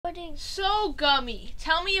recording. So, Gummy,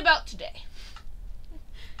 tell me about today.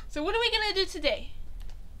 So what are we gonna do today?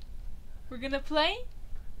 We're gonna play?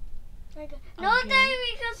 No, Okay. Daddy,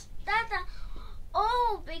 because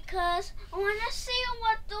because I want to see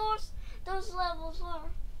what those levels are.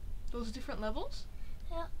 Those different levels?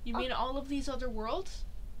 Yeah. You mean all of these other worlds?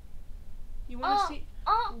 You want to see?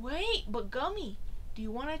 Oh. Wait, but Gummy, do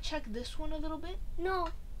you want to check this one a little bit? No.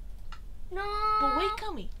 But wait,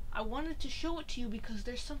 Gummy, I wanted to show it to you because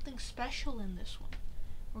there's something special in this one.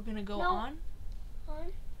 We're gonna go on.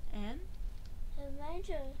 And?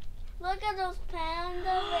 Adventure. Look at those panda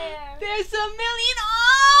bears. There's a million.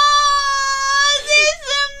 Oh, there's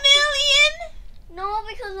a million. No,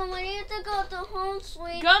 because I need to go to home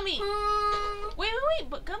sweet Gummy. home. Wait.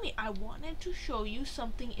 But Gummy, I wanted to show you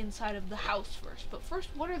something inside of the house first. But first,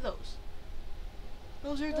 what are those?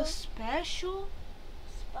 Those are the special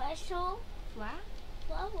flowers.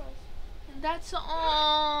 And that's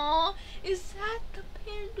all. Is that the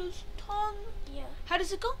panda's tongue? Yeah. How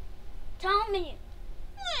does it go? Tell me.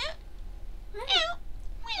 Yeah.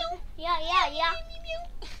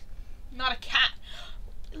 Not a cat.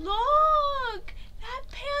 Look, that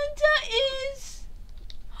panda is.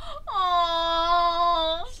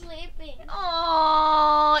 Aww. Sleeping.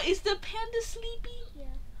 Aww. Is the panda sleepy?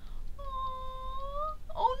 Yeah. Aww.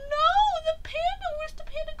 Oh no, the panda. Where's the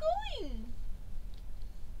panda going?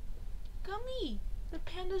 Gummy, the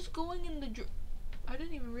panda's going in the I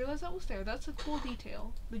didn't even realize that was there. That's a cool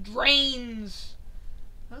detail. The drains.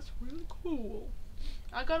 That's really cool.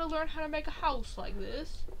 I gotta learn how to make a house like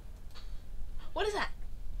this. What is that?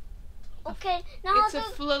 Okay, now it's a no.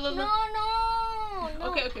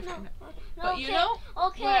 Okay, fine. But okay, you know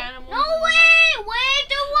what animals? No, wait,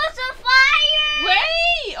 there was a fire.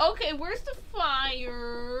 Wait, okay, where's the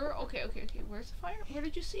fire? Okay, where's the fire? Where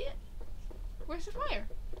did you see it? Where's the fire?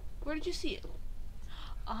 Where did you see it?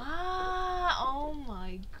 Ah, oh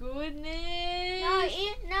my goodness.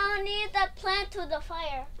 Now need that plant to the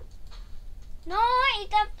fire. No,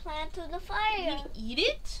 eat that plant to the fire. You gonna eat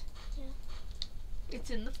it? Yeah.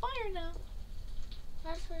 It's in the fire now.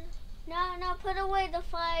 That's what. Now put away the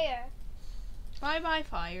fire. Bye,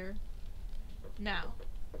 fire. Now,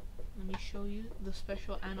 let me show you the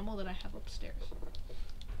special animal that I have upstairs.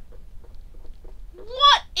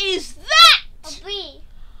 What is that? A bee.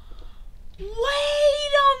 Wait a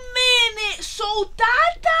minute. So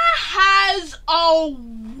Dada has a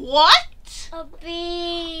what? A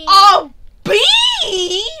bee. A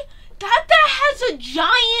bee? Dada has a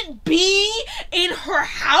giant bee in her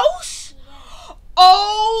house? Yeah.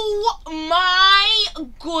 Oh my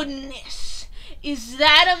goodness. Is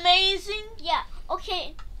that amazing? Yeah.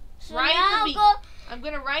 Okay. So Ride now the bee. go. I'm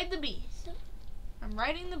gonna ride the bee. I'm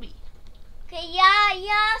riding the bee. Okay. Yeah.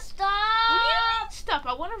 Stop. What do you mean stop?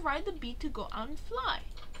 I want to ride the bee to go out and fly.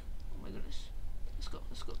 Oh my goodness. Let's go.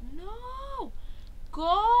 No.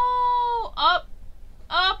 Go up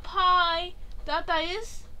high. Dada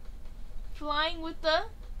is flying with the.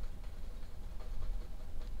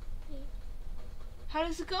 How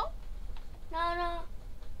does it go? No.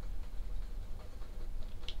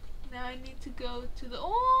 Now I need to go to the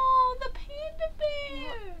panda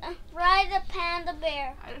bear. Ride the panda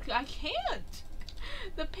bear. I can't.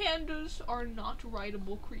 The pandas are not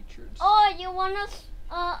rideable creatures. Oh, you wanna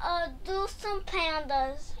do some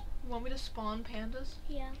pandas? You want me to spawn pandas?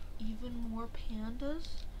 Yeah. Even more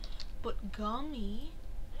pandas? But Gummy.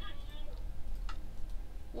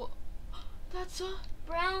 What? That's a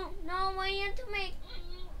Brown. No, I need to make.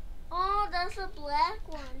 Oh, that's a black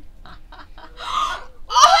one. A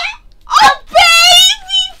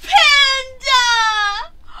baby panda!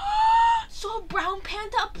 So a brown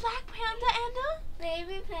panda, a black panda, and a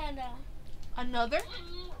Baby panda. another?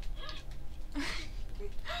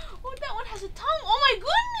 Oh, that one has a tongue. Oh my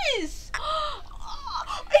goodness!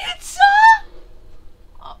 It's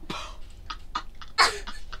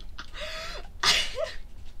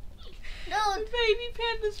No, the baby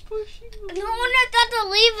panda's pushing. no, I got to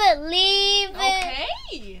leave it. Okay.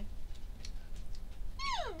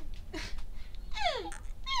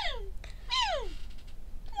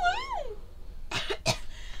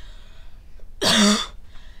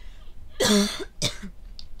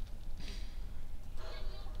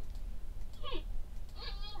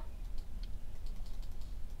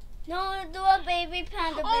 No, do a baby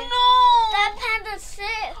panda bear. Oh no! That panda's sick.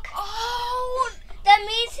 Oh! That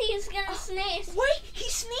means he's gonna sneeze. Wait, he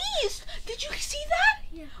sneezed! Did you see that?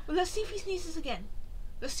 Yeah. Well, let's see if he sneezes again.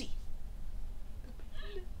 Let's see.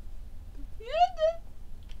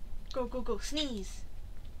 Go. Sneeze.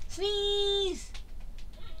 Sneeze!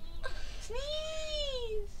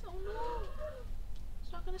 Sneeze! Oh no.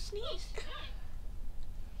 It's not gonna sneeze.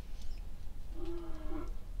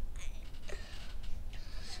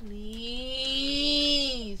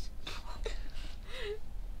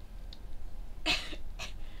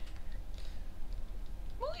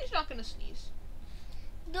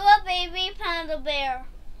 baby panda bear.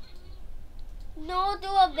 No, do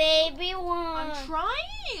a baby one. I'm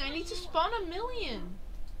trying. I need to spawn 1,000,000.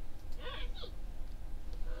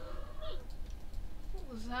 What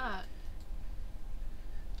was that?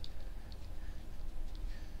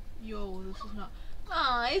 Yo, this is not.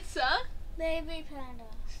 Ah, it's a baby panda.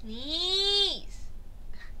 sneeze.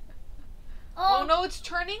 Oh no, it's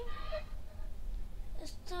turning.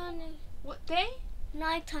 It's turning. What day?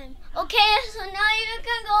 Nighttime. Okay, so now you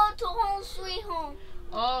can go to home sweet home.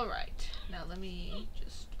 All right. Now let me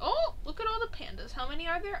just. Oh, look at all the pandas. How many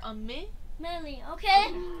are there? Millie.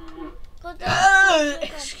 Okay. Go down.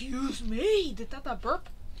 Excuse me. Did that burp?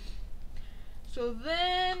 So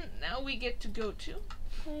then, now we get to go to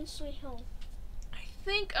home sweet home. I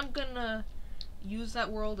think I'm gonna use that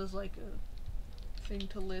world as like a thing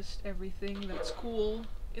to list everything that's cool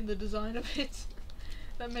in the design of it.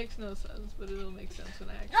 That makes no sense, but it'll make sense when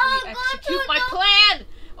I actually execute my plan.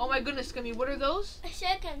 Oh my goodness, Gummy, what are those?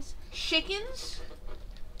 Chickens. Chickens?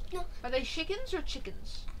 No. Are they chickens or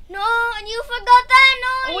chickens? No, and you forgot that.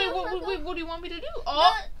 No. Oh wait, what do you want me to do?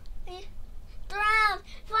 Oh. Drowns.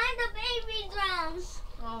 Find the baby drowns.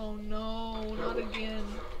 Oh no, not again.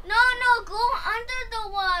 No, go under the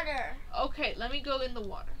water. Okay, let me go in the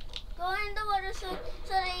water. Go in the water so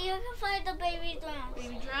that you can find the baby drowns.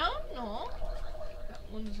 Baby drown? No. That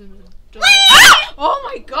one's in the door. Wait! Oh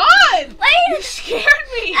my god! Wait! You scared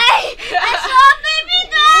me! I saw a baby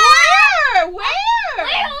drown! Where?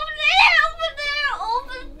 Wait, over there!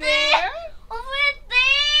 There? Over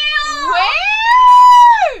there!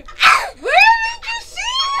 Where? Where did you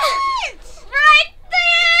see it? Right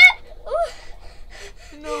there!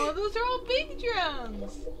 No, those are all big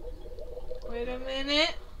drowns. Wait a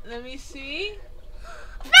minute. Let me see.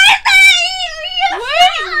 Wait,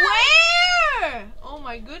 where? Oh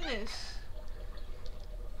my goodness.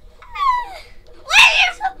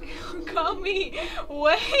 Gummy,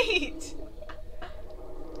 wait.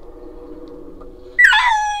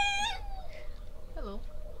 Hello.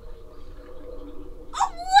 Oh,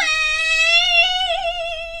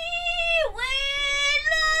 wait,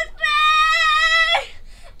 look there.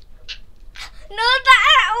 No,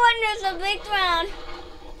 that one is a big drown.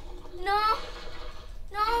 No.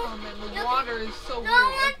 Oh man, the water is so weird. No, I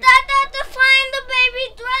want Dada to find the baby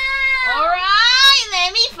drown. Alright, let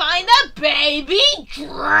me find the baby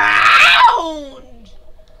drowned.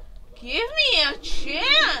 Give me a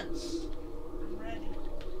chance. I'm ready.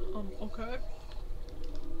 Okay.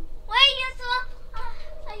 Wait,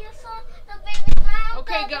 you saw the baby drown.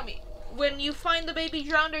 Okay, Gummy. When you find the baby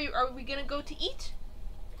drowned, are we gonna go to eat?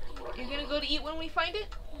 You're gonna go to eat when we find it?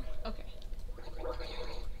 Okay. Wait.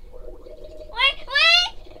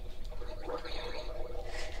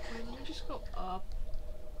 Wait, let me just go up.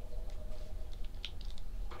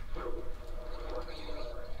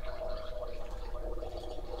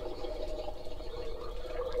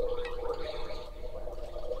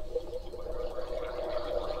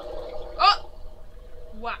 Oh!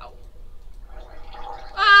 Wow.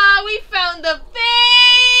 Ah, we found the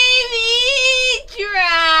baby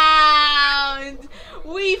drowned!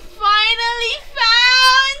 We finally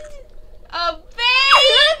found a baby!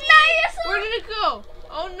 Where did it go?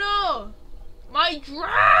 Oh no! My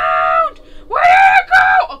drowned! Where did it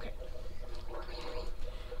go? Okay.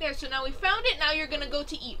 There, so now we found it. Now you're gonna go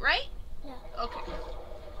to eat, right? Yeah. Okay.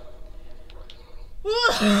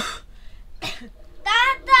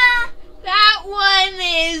 Dada. That one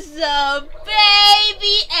is a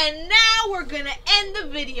baby, and now we're gonna end the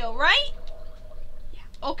video, right? Yeah.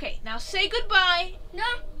 Okay, now say goodbye.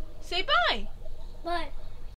 No. Say bye. Bye.